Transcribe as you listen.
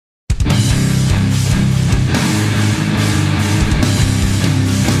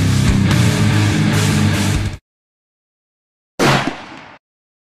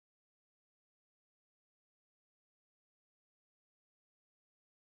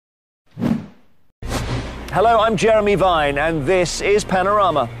Hello, I'm Jeremy Vine, and this is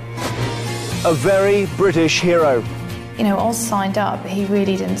Panorama. A very British hero. You know, Oz signed up, but he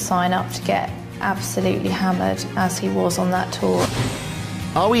really didn't sign up to get absolutely hammered as he was on that tour.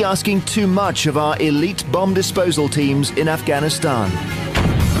 Are we asking too much of our elite bomb disposal teams in Afghanistan?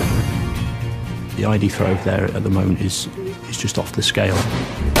 The ID threat over there at the moment is just off the scale.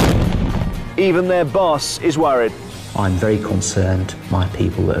 Even their boss is worried. I'm very concerned my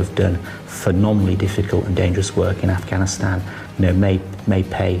people that have done phenomenally difficult and dangerous work in Afghanistan, you know, may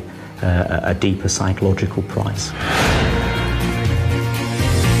pay a deeper psychological price.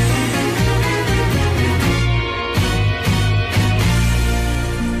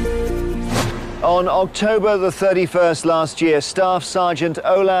 On October the 31st last year, Staff Sergeant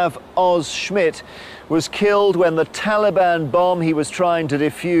Olav Oz Schmidt was killed when the Taliban bomb he was trying to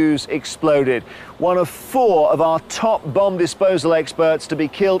defuse exploded. One of 4 of our top bomb disposal experts to be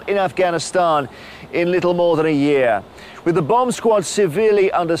killed in Afghanistan in little more than a year. With the bomb squad severely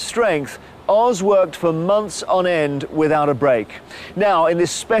under strength, Oz worked for months on end without a break. Now, in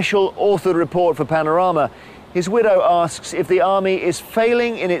this special authored report for Panorama, his widow asks if the army is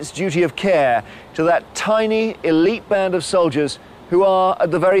failing in its duty of care to that tiny elite band of soldiers who are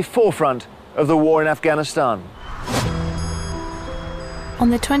at the very forefront of the war in Afghanistan. On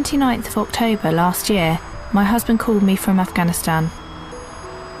the 29th of October last year, my husband called me from Afghanistan.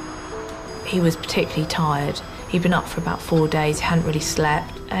 He was particularly tired. He'd been up for about 4 days, he hadn't really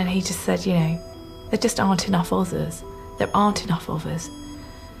slept, and he just said, you know, there just aren't enough Aussies. There aren't enough of us.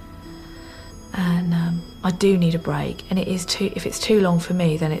 And I do need a break, and if it's too long for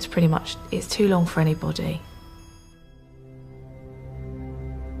me, then it's too long for anybody.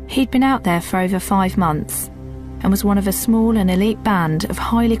 He'd been out there for over 5 months and was one of a small and elite band of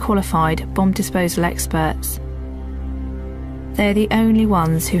highly qualified bomb disposal experts. They're the only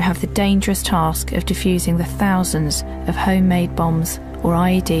ones who have the dangerous task of defusing the thousands of homemade bombs or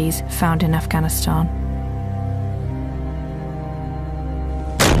IEDs found in Afghanistan.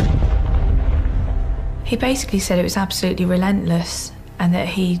 He basically said it was absolutely relentless and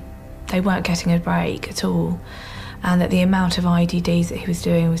that they weren't getting a break at all, and that the amount of IEDs that he was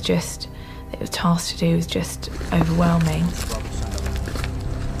doing was just, that it was tasked to do was just overwhelming.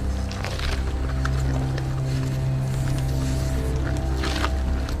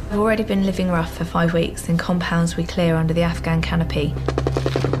 I've already been living rough for 5 weeks in compounds we clear under the Afghan canopy.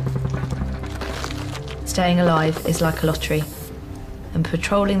 Staying alive is like a lottery, and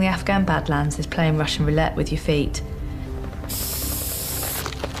patrolling the Afghan badlands is playing Russian roulette with your feet.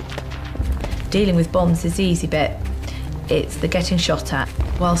 Dealing with bombs is the easy bit. It's the getting shot at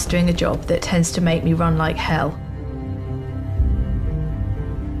whilst doing a job that tends to make me run like hell.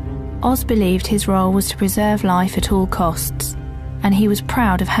 Oz believed his role was to preserve life at all costs, and he was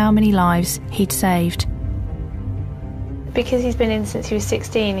proud of how many lives he'd saved. Because he's been in since he was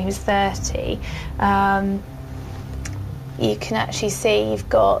 16, he was 30, you can actually see you've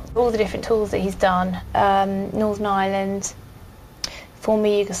got all the different tours that he's done. Northern Ireland, former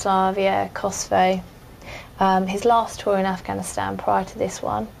Yugoslavia, Kosovo. His last tour in Afghanistan prior to this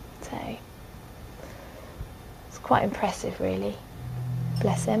one, so it's quite impressive really,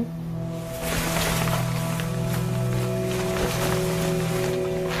 bless him.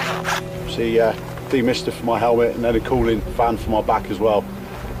 See, demister for my helmet and then a cooling fan for my back as well.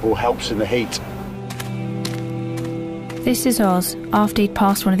 All helps in the heat. This is Oz after he'd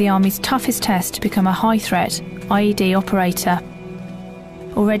passed one of the Army's toughest tests to become a high-threat IED operator.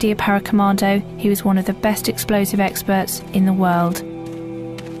 Already a paracommando, he was one of the best explosive experts in the world.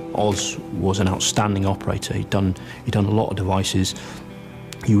 Oz was an outstanding operator. He'd done a lot of devices.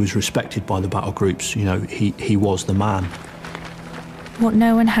 He was respected by the battle groups. You know, he was the man. What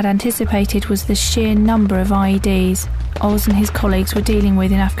no one had anticipated was the sheer number of IEDs Oz and his colleagues were dealing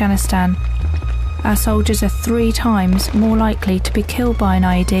with in Afghanistan. Our soldiers are 3 times more likely to be killed by an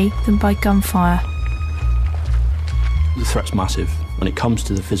IED than by gunfire. The threat's massive. When it comes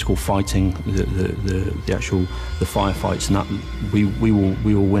to the physical fighting, the actual firefights, and that we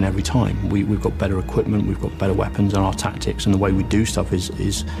will win every time. We've got better equipment, we've got better weapons, and our tactics and the way we do stuff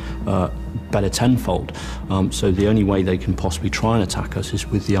is better tenfold. So the only way they can possibly try and attack us is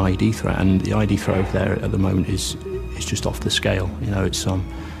with the IED threat, and the IED threat over there at the moment is just off the scale. You know,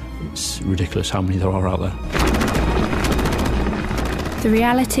 it's ridiculous how many there are out there. The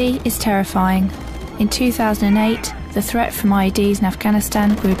reality is terrifying. In 2008, the threat from IEDs in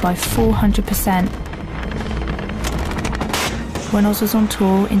Afghanistan grew by 400%. When Oz was on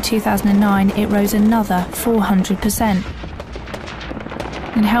tour in 2009, it rose another 400%.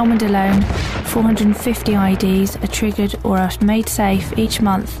 In Helmand alone, 450 IEDs are triggered or are made safe each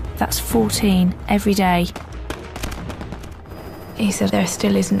month. That's 14 every day. He said there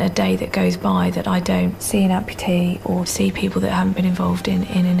still isn't a day that goes by that I don't see an amputee or see people that haven't been involved in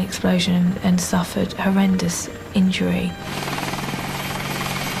an explosion and suffered horrendous injury.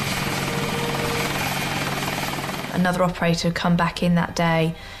 Another operator had come back in that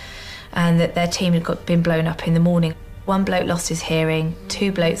day and that their team had been blown up in the morning. One bloke lost his hearing,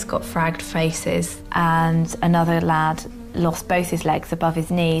 2 blokes got fragged faces, and another lad lost both his legs above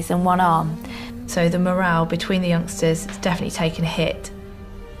his knees and 1 arm. So the morale between the youngsters has definitely taken a hit.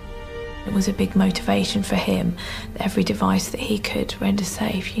 It was a big motivation for him. Every device that he could render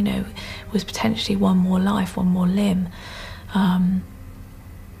safe, you know, was potentially one more life, one more limb.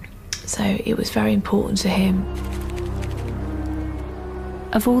 So it was very important to him.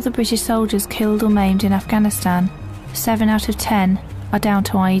 Of all the British soldiers killed or maimed in Afghanistan, 7 out of 10 are down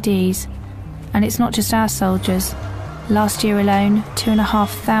to IEDs. And it's not just our soldiers. Last year alone,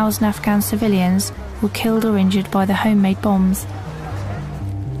 2,500 Afghan civilians were killed or injured by the homemade bombs.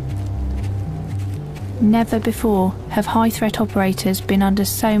 Never before have high-threat operators been under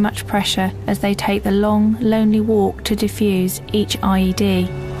so much pressure as they take the long, lonely walk to defuse each IED.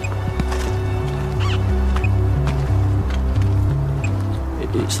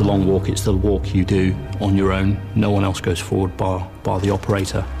 It's the long walk, it's the walk you do on your own. No one else goes forward bar the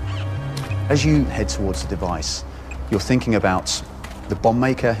operator. As you head towards the device, you're thinking about the bomb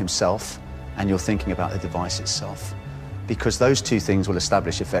maker himself and you're thinking about the device itself, because those 2 things will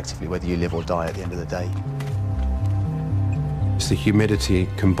establish effectively whether you live or die at the end of the day. It's the humidity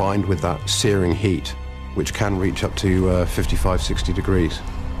combined with that searing heat, which can reach up to 55, 60 degrees.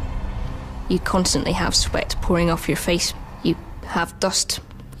 You constantly have sweat pouring off your face. You have dust,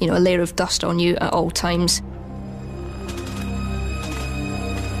 you know, a layer of dust on you at all times.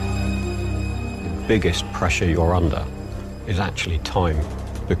 The biggest pressure you're under is actually time,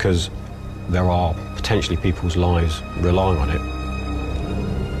 because there are potentially people's lives relying on it.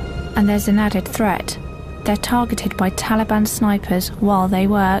 And there's an added threat. They're targeted by Taliban snipers while they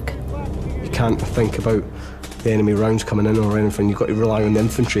work. You can't think about the enemy rounds coming in or anything. You've got to rely on the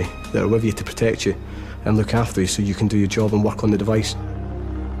infantry that are with you to protect you and look after you so you can do your job and work on the device.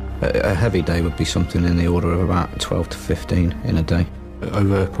 A heavy day would be something in the order of about 12 to 15 in a day.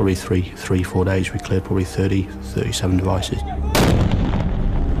 Over probably 3-4 days, we cleared probably 37 devices.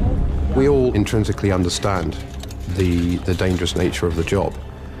 We all intrinsically understand the dangerous nature of the job,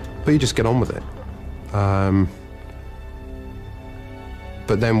 but you just get on with it.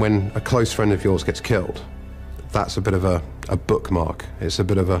 But then when a close friend of yours gets killed, that's a bit of a bookmark. It's a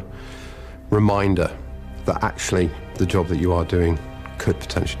bit of a reminder that actually the job that you are doing could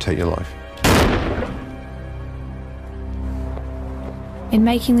potentially take your life. In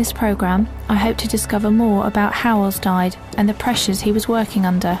making this programme, I hope to discover more about how Oz died and the pressures he was working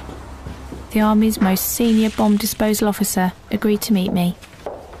under. The Army's most senior bomb disposal officer agreed to meet me.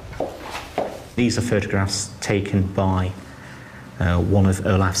 These are photographs taken by one of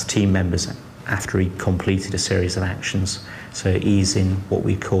Olaf's team members after he completed a series of actions. So he's in what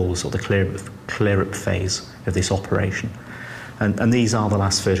we call sort of the clear-up phase of this operation. And these are the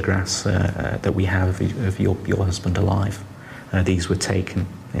last photographs that we have of your husband alive. These were taken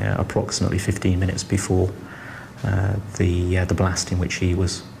approximately 15 minutes before the blast in which he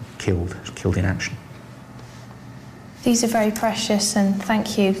was killed in action. These are very precious, and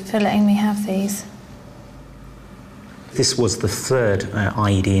thank you for letting me have these. This was the 3rd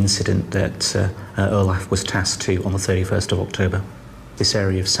IED incident that Olaf was tasked to on the 31st of October. This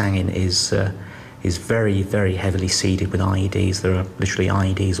area of Sangin is very, very heavily seeded with IEDs. There are literally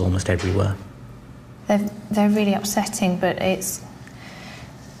IEDs almost everywhere. They're really upsetting, but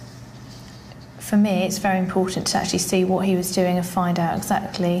for me, it's very important to actually see what he was doing and find out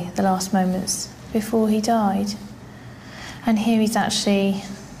exactly the last moments before he died. And here he's actually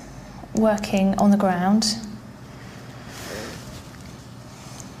working on the ground.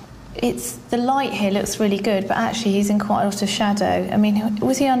 The light here looks really good, but actually he's in quite a lot of shadow. I mean,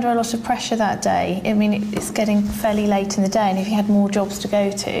 was he under a lot of pressure that day? I mean, it's getting fairly late in the day, and if he had more jobs to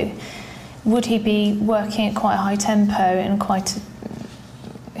go to, would he be working at quite a high tempo and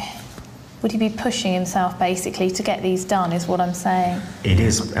would he be pushing himself basically to get these done, is what I'm saying? It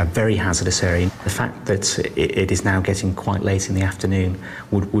is a very hazardous area. The fact that it is now getting quite late in the afternoon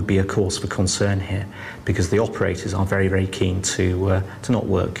would be a cause for concern here, because the operators are very, very keen to not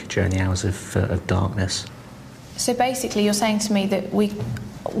work during the hours of darkness. So basically you're saying to me that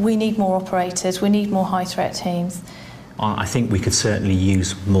we need more operators, we need more high-threat teams. I think we could certainly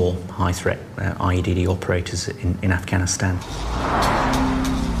use more high-threat IED operators in Afghanistan.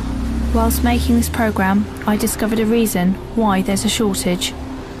 Whilst making this programme, I discovered a reason why there's a shortage.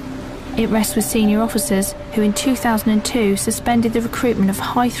 It rests with senior officers who in 2002 suspended the recruitment of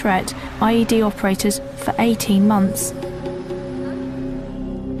high-threat IED operators for 18 months.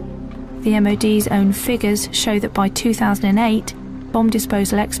 The MOD's own figures show that by 2008, bomb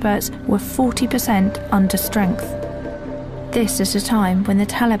disposal experts were 40% under strength. This at a time when the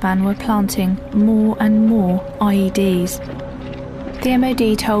Taliban were planting more and more IEDs. The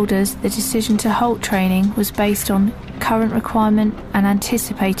MOD told us the decision to halt training was based on current requirement and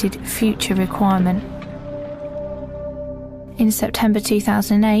anticipated future requirement. In September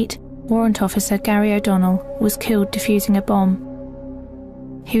 2008, Warrant Officer Gary O'Donnell was killed defusing a bomb.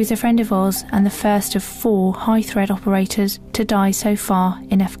 He was a friend of Oz and the first of 4 high-threat operators to die so far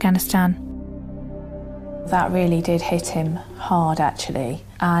in Afghanistan. That really did hit him hard, actually,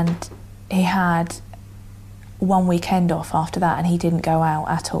 and he had 1 weekend off after that and he didn't go out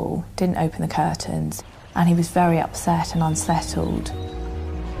at all, didn't open the curtains, and he was very upset and unsettled.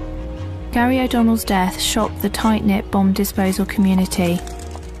 Gary O'Donnell's death shocked the tight-knit bomb disposal community.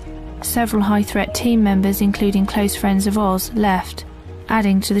 Several high-threat team members, including close friends of Oz, left,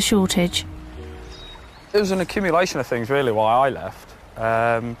 adding to the shortage. It was an accumulation of things, really, why I left.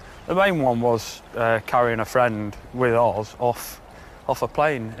 The main one was carrying a friend with Oz off a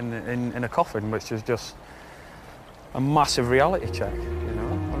plane in a coffin, which is just a massive reality check, you know.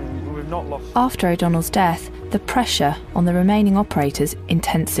 I mean, we've not lost... After O'Donnell's death, the pressure on the remaining operators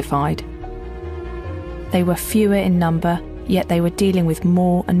intensified. They were fewer in number, yet they were dealing with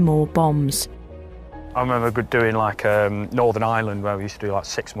more and more bombs. I remember doing like Northern Ireland, where we used to do like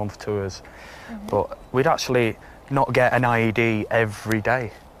 6-month tours, but we'd actually not get an IED every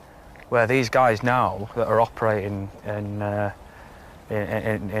day. Where these guys now that are operating in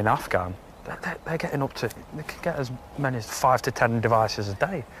Afghan, they're getting up to, they can get as many as 5 to 10 devices a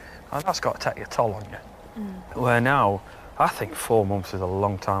day. And that's got to take a toll on you. Where now, I think 4 months is a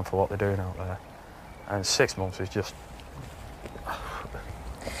long time for what they're doing out there. And 6 months is just...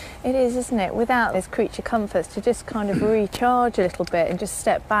 It is, isn't it? Without this creature comforts, to just kind of recharge a little bit and just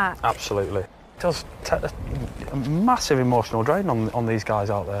step back. Absolutely. It does take a massive emotional drain on these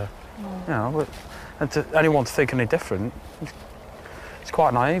guys out there. You know, and to anyone to think any different, it's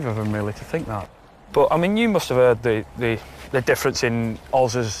quite naive of them really to think that. But I mean, you must have heard the difference in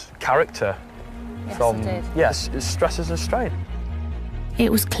Oz's character. Yes, from, I did. Yes, stresses and strain.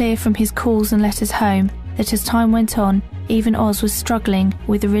 It was clear from his calls and letters home that as time went on, even Oz was struggling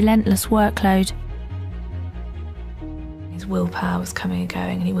with the relentless workload. His willpower was coming and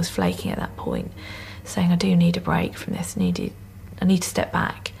going, and he was flaking at that point, saying, I do need a break from this, I need to step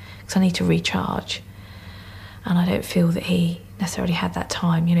back, because I need to recharge. And I don't feel that he necessarily had that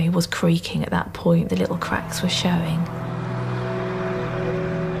time. You know, he was creaking at that point, the little cracks were showing.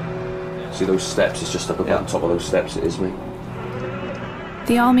 See those steps, it's just up on top of those steps, it is me.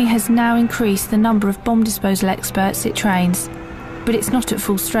 The Army has now increased the number of bomb disposal experts it trains, but it's not at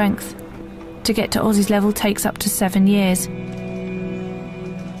full strength. To get to Oz's level takes up to 7 years.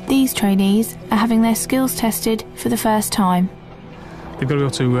 These trainees are having their skills tested for the first time. They've got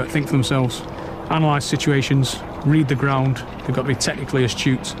to be able to think for themselves, analyse situations, read the ground. They've got to be technically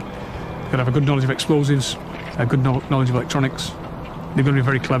astute. They've got to have a good knowledge of explosives, a good knowledge of electronics. They've got to be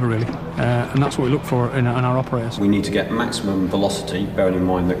very clever, really, and that's what we look for in our operators. We need to get maximum velocity, bearing in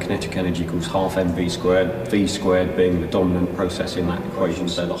mind that kinetic energy equals half mv squared, v squared being the dominant process in that equation,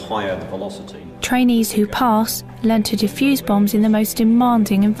 so the higher the velocity. Trainees who pass learn to defuse bombs in the most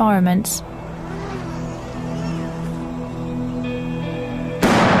demanding environments.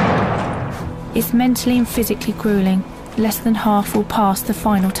 It's mentally and physically gruelling. Less than half will pass the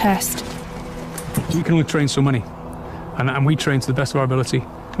final test. You can only train so many, and we train to the best of our ability.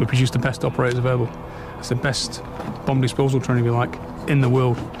 We produce the best operators available. It's the best bomb disposal training, if you like, in the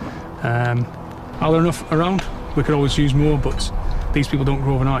world. Are there enough around? We could always use more, but these people don't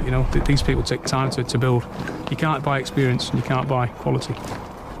grow overnight, you know. These people take time to build. You can't buy experience, and you can't buy quality.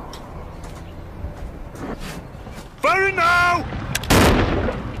 Firing now!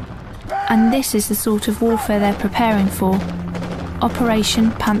 And this is the sort of warfare they're preparing for.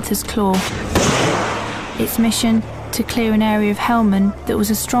 Operation Panther's Claw. Its mission, to clear an area of Helmand that was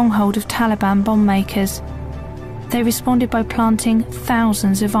a stronghold of Taliban bomb makers. They responded by planting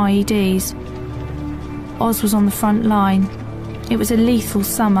thousands of IEDs. Oz was on the front line. It was a lethal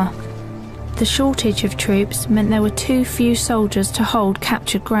summer. The shortage of troops meant there were too few soldiers to hold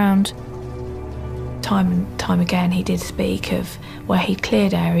captured ground. Time and time again he did speak of where he'd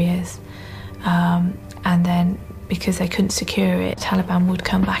cleared areas, and then because they couldn't secure it, Taliban would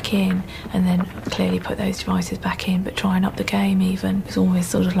come back in and then clearly put those devices back in, but trying up the game even. It was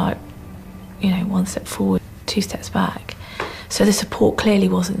almost sort of like you know, 1 step forward, 2 steps back. So the support clearly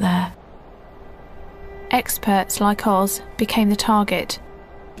wasn't there. Experts like Oz became the target.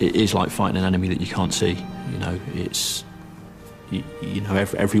 It is like fighting an enemy that you can't see. You know, it's, you know,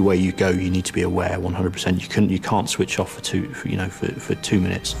 everywhere you go, you need to be aware 100%. You can't switch off for 2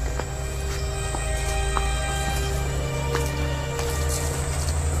 minutes.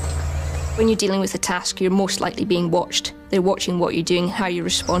 When you're dealing with a task, you're most likely being watched. They're watching what you're doing, how you're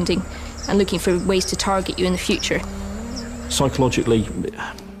responding, and looking for ways to target you in the future. Psychologically, you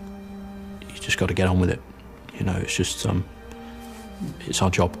just got to get on with it. You know, it's just, it's our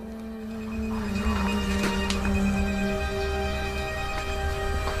job.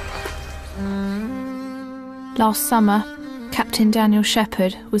 Last summer, Captain Daniel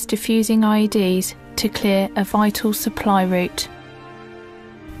Shepherd was defusing IEDs to clear a vital supply route.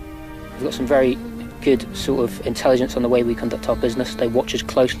 We've got some very good sort of intelligence on the way we conduct our business. They watch us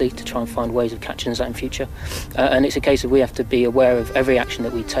closely to try and find ways of catching us out in future. And it's a case of we have to be aware of every action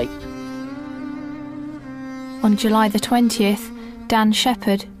that we take. On July the 20th, Dan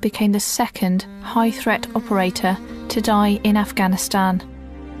Shepherd became the second high-threat operator to die in Afghanistan.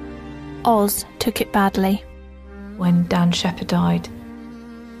 Oz took it badly. When Dan Shepherd died,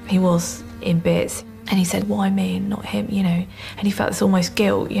 he was in bits, and he said, why me and not him, you know? And he felt this almost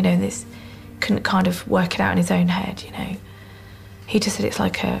guilt, you know, this couldn't kind of work it out in his own head, you know. He just said it's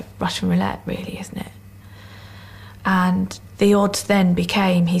like a Russian roulette, really, isn't it? And the odds then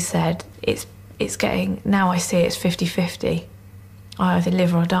became, he said, it's getting, now I see it's 50-50. I either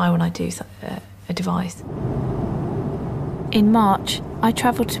live or I die when I do a device. In March, I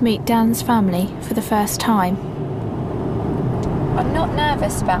travelled to meet Dan's family for the first time. I'm not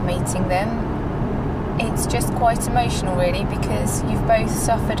nervous about meeting them. It's just quite emotional, really, because you've both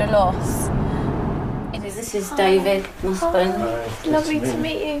suffered a loss. This is David, my husband. Lovely to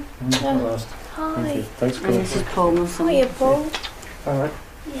meet you. Hi. Thanks for coming. And this is Paul, my son. Hiya, Paul. All right.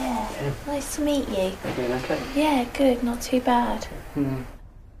 Yeah, nice to meet you. Doing okay? Yeah, good, not too bad.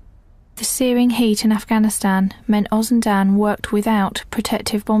 The searing heat in Afghanistan meant Oz and Dan worked without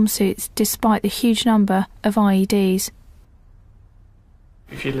protective bomb suits despite the huge number of IEDs.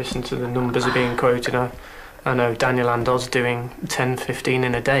 If you listen to the numbers are being quoted, I know Daniel and Oz doing 10, 15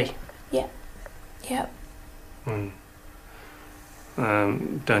 in a day. Yeah. Yeah.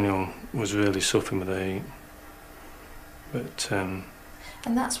 Daniel was really suffering with the heat, but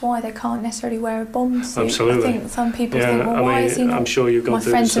and that's why they can't necessarily wear a bomb suit. Absolutely. I think some people think, well, why is he not? I'm sure you've gone my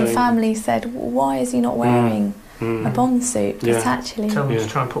through friends the and same. family said, well, why is he not wearing a bomb suit? But actually, tell them to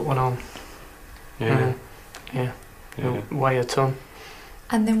try and put one on. Yeah. It'll weigh a ton.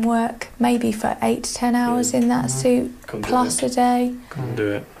 And then work maybe for 8 to 10 hours in that suit, plus a day. Couldn't do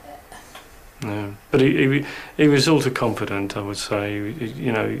it. No, but he was ultra confident, I would say.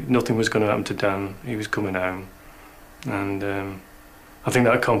 You know, nothing was going to happen to Dan. He was coming home, and I think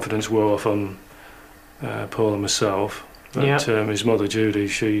that confidence wore off on Paul and myself. But his mother Judy,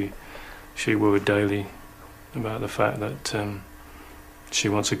 she worried daily about the fact that she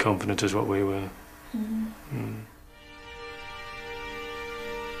wasn't as confident as what we were.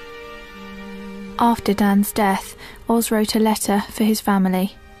 After Dan's death, Oz wrote a letter for his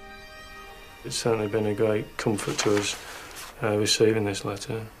family. It's certainly been a great comfort to us receiving this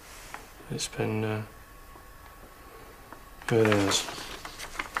letter. It's been, it really is.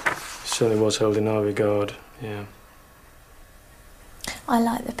 It certainly was held in our regard, yeah. I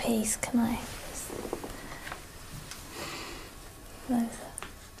like the piece, can I?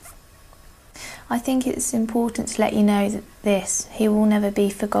 I think it's important to let you know that he will never be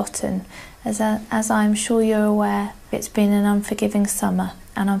forgotten. As I'm sure you're aware, it's been an unforgiving summer,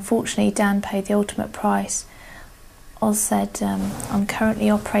 and unfortunately Dan paid the ultimate price. Oz said, I'm currently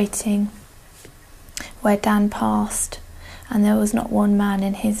operating where Dan passed, and there was not one man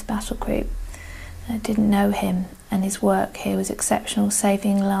in his battle group that didn't know him, and his work here was exceptional,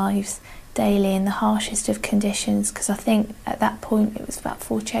 saving lives daily in the harshest of conditions, because I think at that point it was about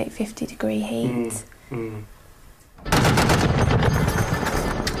 48, 50 degree heat.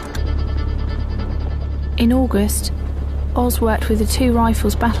 In August, Oz worked with the 2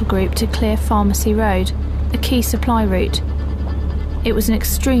 Rifles battle group to clear Pharmacy Road, a key supply route. It was an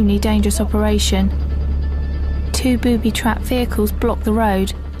extremely dangerous operation. 2 booby-trapped vehicles blocked the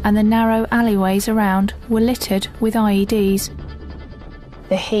road, and the narrow alleyways around were littered with IEDs.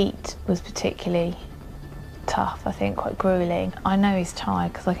 The heat was particularly tough, I think, quite gruelling. I know he's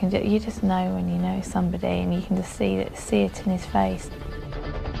tired because you just know when you know somebody, and you can just see it in his face.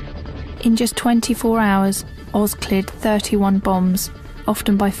 In just 24 hours, Oz cleared 31 bombs,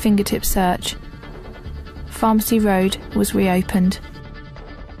 often by fingertip search. Pharmacy Road was reopened.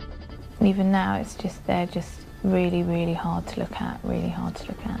 Even now, they're just really, really hard to look at, really hard to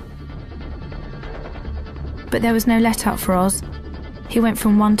look at. But there was no let-up for Oz. He went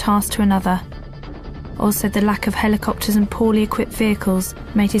from one task to another. Oz said the lack of helicopters and poorly equipped vehicles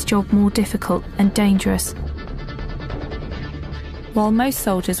made his job more difficult and dangerous. While most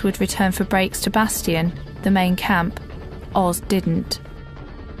soldiers would return for breaks to Bastion, the main camp, Oz didn't.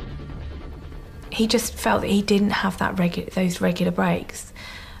 He just felt that he didn't have those regular breaks,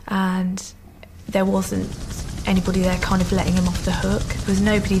 and there wasn't anybody there kind of letting him off the hook. There was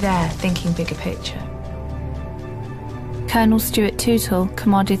nobody there thinking bigger picture. Colonel Stuart Tootle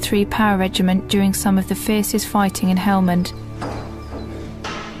commanded 3 Power Regiment during some of the fiercest fighting in Helmand.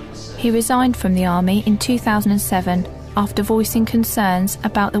 He resigned from the army in 2007 after voicing concerns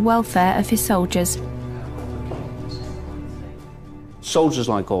about the welfare of his soldiers. Soldiers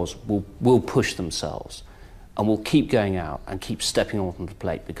like Oz will push themselves and will keep going out and keep stepping onto the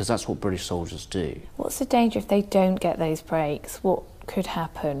plate, because that's what British soldiers do. What's the danger if they don't get those breaks? What could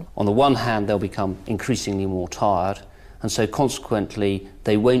happen? On the one hand, they'll become increasingly more tired, and so consequently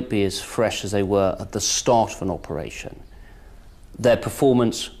they won't be as fresh as they were at the start of an operation. Their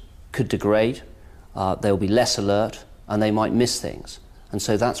performance could degrade, they'll be less alert, and they might miss things. And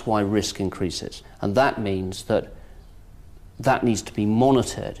so that's why risk increases. And that means that needs to be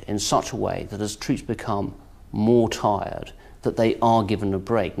monitored in such a way that as troops become more tired, that they are given a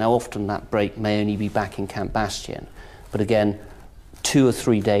break. Now, often that break may only be back in Camp Bastion, but again, 2 or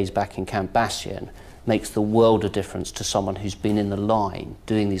 3 days back in Camp Bastion makes the world of difference to someone who's been in the line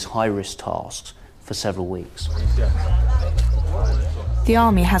doing these high-risk tasks for several weeks. The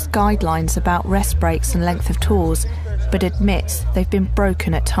army has guidelines about rest breaks and length of tours, but admits they've been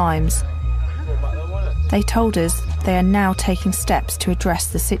broken at times. They told us they are now taking steps to address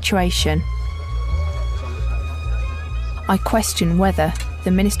the situation. I question whether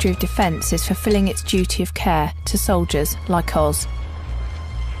the Ministry of Defence is fulfilling its duty of care to soldiers like Oz.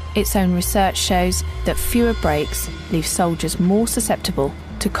 Its own research shows that fewer breaks leave soldiers more susceptible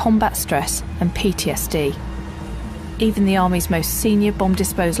to combat stress and PTSD. Even the Army's most senior bomb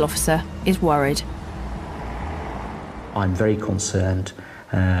disposal officer is worried. I'm very concerned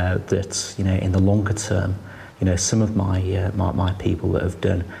that, in the longer term, some of my people that have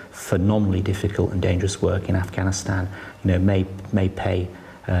done phenomenally difficult and dangerous work in Afghanistan, may pay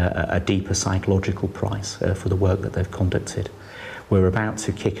a deeper psychological price for the work that they've conducted. We're about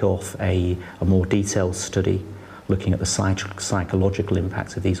to kick off a more detailed study looking at the psychological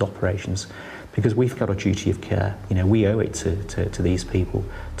impact of these operations, because we've got a duty of care. We owe it to these people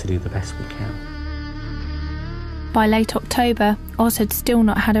to do the best we can. By late October, Oz had still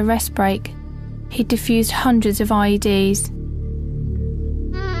not had a rest break. He'd defused hundreds of IEDs.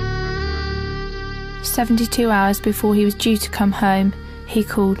 72 hours before he was due to come home, he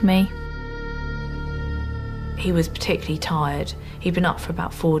called me. He was particularly tired. He'd been up for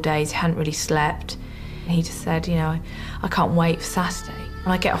about 4 days, hadn't really slept. He just said, I can't wait for Saturday.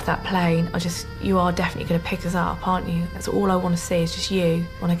 When I get off that plane, you are definitely going to pick us up, aren't you? That's all I want to see is just you.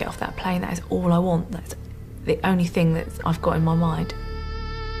 When I get off that plane, that is all I want. That's the only thing that I've got in my mind.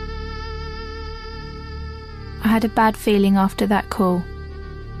 I had a bad feeling after that call.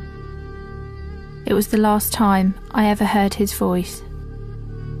 It was the last time I ever heard his voice.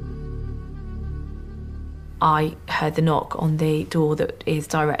 I heard the knock on the door that is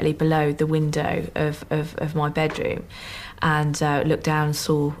directly below the window of my bedroom, and looked down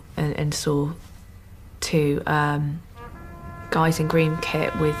and saw 2 guys in green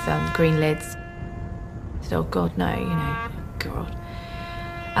kit with green lids. I said, "Oh God, no, God."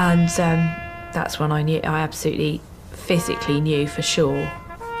 And that's when I knew, I absolutely physically knew for sure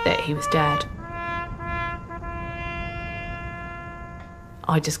that he was dead.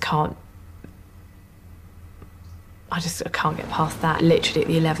 I can't get past that. Literally at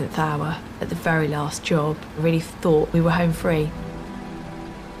the 11th hour, at the very last job, I really thought we were home free.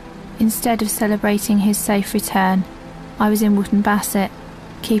 Instead of celebrating his safe return, I was in Wootton Bassett,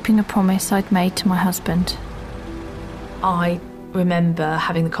 keeping a promise I'd made to my husband. I remember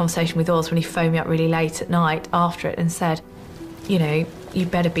having the conversation with Oz when he phoned me up really late at night after it and said, "You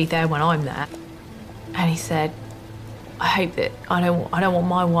better be there when I'm there." And he said, "I hope that I don't want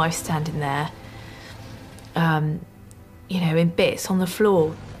my wife standing there, in bits on the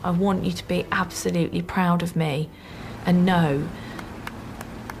floor. I want you to be absolutely proud of me and know,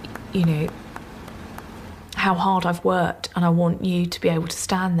 how hard I've worked, and I want you to be able to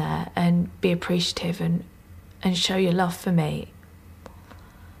stand there and be appreciative and show your love for me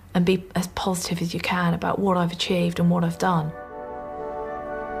and be as positive as you can about what I've achieved and what I've done."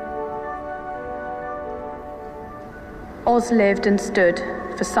 Oz lived and stood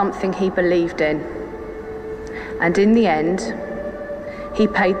for something he believed in. And in the end, he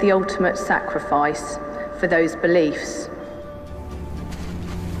paid the ultimate sacrifice for those beliefs.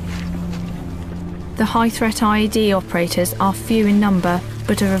 The high-threat IED operators are few in number,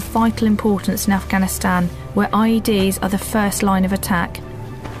 but are of vital importance in Afghanistan, where IEDs are the first line of attack.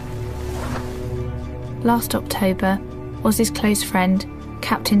 Last October, Oz's close friend,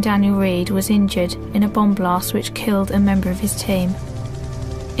 Captain Daniel Reid, was injured in a bomb blast which killed a member of his team.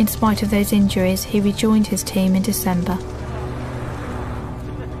 In spite of those injuries, he rejoined his team in December.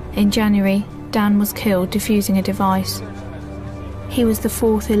 In January, Dan was killed defusing a device. He was the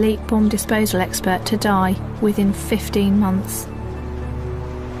 4th elite bomb disposal expert to die within 15 months.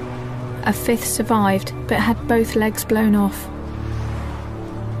 A 5th survived, but had both legs blown off.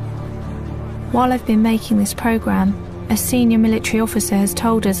 While I've been making this programme, a senior military officer has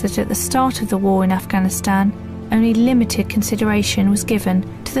told us that at the start of the war in Afghanistan, only limited consideration was given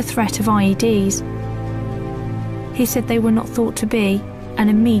to the threat of IEDs. He said they were not thought to be an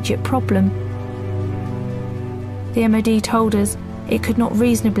immediate problem. The MOD told us it could not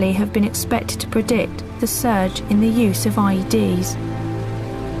reasonably have been expected to predict the surge in the use of IEDs.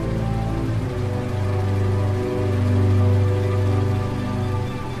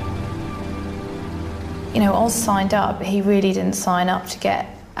 You know, Oz signed up, but he really didn't sign up to get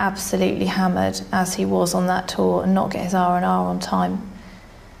absolutely hammered as he was on that tour and not get his R&R on time.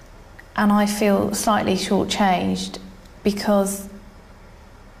 And I feel slightly shortchanged because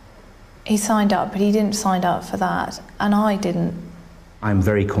he signed up, but he didn't sign up for that, and I didn't. I'm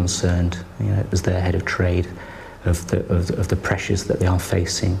very concerned, as their head of trade, of the pressures that they are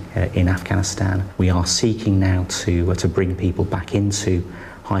facing in Afghanistan. We are seeking now to bring people back into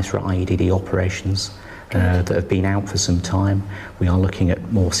high-threat IED operations that have been out for some time. We are looking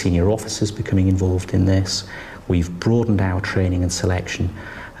at more senior officers becoming involved in this. We've broadened our training and selection,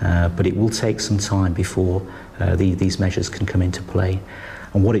 but it will take some time before these measures can come into play.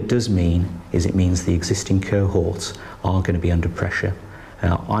 And what it does mean is it means the existing cohorts are going to be under pressure.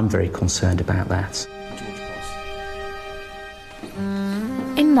 I'm very concerned about that.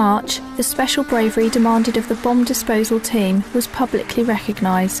 In March, the special bravery demanded of the bomb disposal team was publicly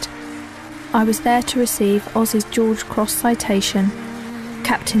recognised. I was there to receive Oz's George Cross citation.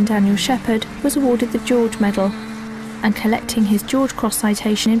 Captain Daniel Shepherd was awarded the George Medal, and collecting his George Cross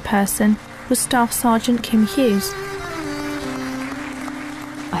citation in person was Staff Sergeant Kim Hughes.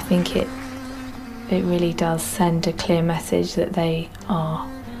 I think it really does send a clear message that they are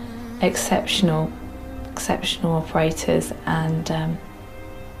exceptional operators, and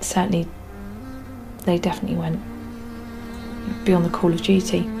certainly they definitely went beyond the call of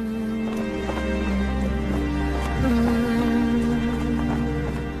duty.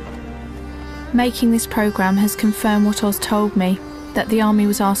 Making this programme has confirmed what Oz told me, that the Army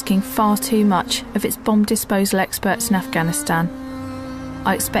was asking far too much of its bomb disposal experts in Afghanistan.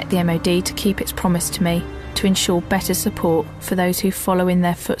 I expect the MOD to keep its promise to me to ensure better support for those who follow in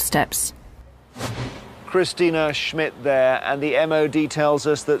their footsteps. Christina Schmidt there, and the MOD tells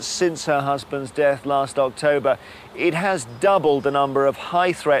us that since her husband's death last October, it has doubled the number of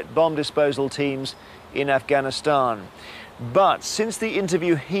high-threat bomb disposal teams in Afghanistan. But since the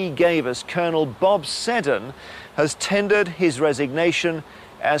interview he gave us, Colonel Bob Seddon has tendered his resignation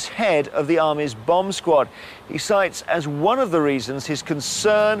as head of the Army's bomb squad. He cites as one of the reasons his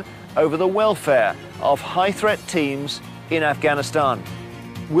concern over the welfare of high-threat teams in Afghanistan.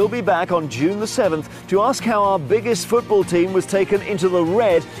 We'll be back on June the 7th to ask how our biggest football team was taken into the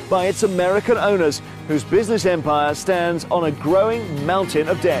red by its American owners, whose business empire stands on a growing mountain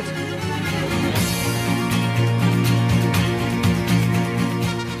of debt.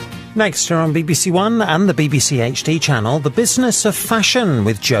 Next year on BBC One and the BBC HD channel, The Business of Fashion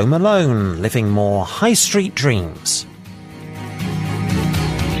with Joe Malone, living more high street dreams.